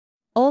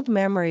Old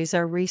memories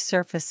are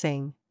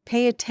resurfacing.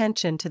 Pay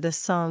attention to the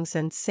songs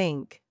and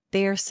sync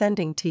they are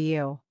sending to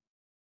you.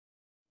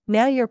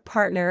 Now your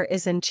partner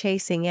is in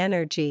chasing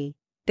energy.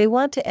 They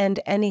want to end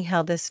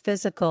anyhow this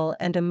physical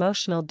and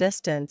emotional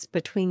distance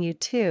between you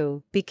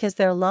two because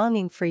their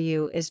longing for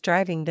you is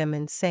driving them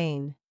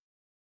insane.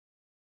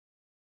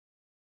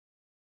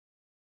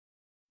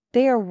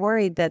 They are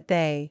worried that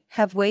they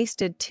have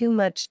wasted too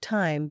much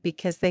time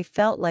because they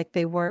felt like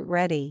they weren't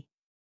ready.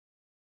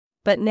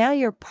 But now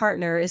your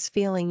partner is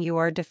feeling you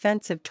are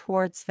defensive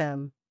towards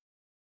them.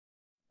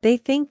 They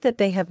think that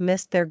they have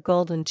missed their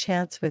golden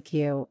chance with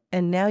you,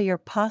 and now you're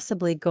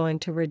possibly going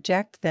to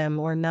reject them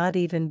or not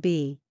even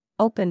be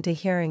open to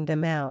hearing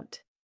them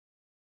out.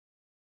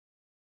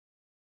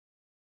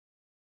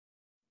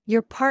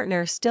 Your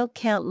partner still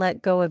can't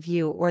let go of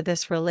you or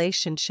this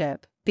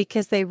relationship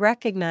because they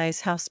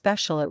recognize how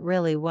special it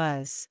really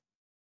was.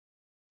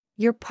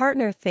 Your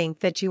partner think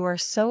that you are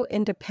so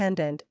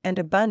independent and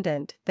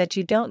abundant that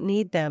you don't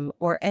need them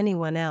or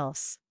anyone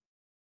else.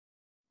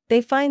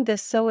 They find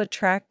this so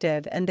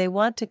attractive and they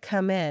want to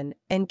come in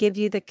and give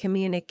you the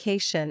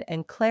communication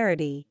and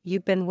clarity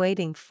you've been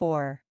waiting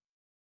for.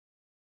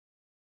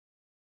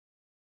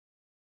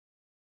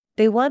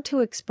 They want to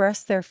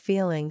express their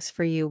feelings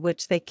for you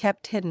which they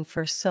kept hidden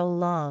for so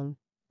long.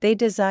 They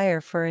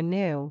desire for a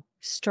new,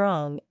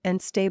 strong, and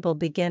stable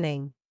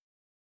beginning.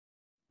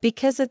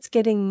 Because it's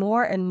getting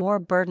more and more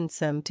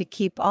burdensome to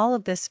keep all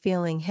of this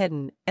feeling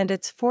hidden, and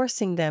it's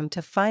forcing them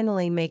to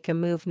finally make a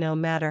move no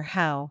matter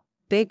how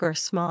big or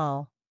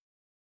small.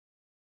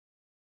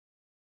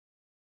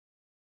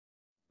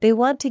 They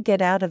want to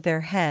get out of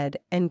their head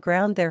and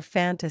ground their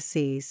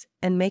fantasies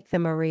and make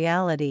them a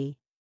reality.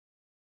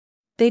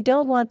 They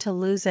don't want to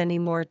lose any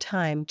more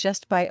time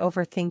just by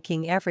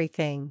overthinking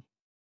everything.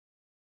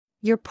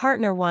 Your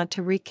partner want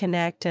to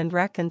reconnect and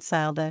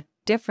reconcile the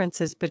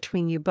differences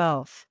between you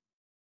both.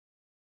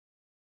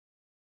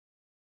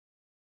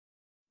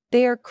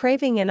 They are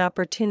craving an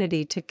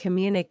opportunity to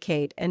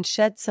communicate and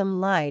shed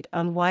some light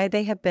on why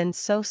they have been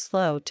so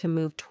slow to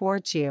move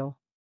towards you.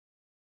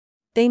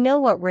 They know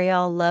what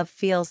real love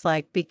feels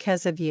like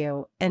because of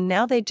you, and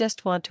now they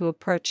just want to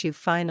approach you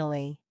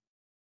finally.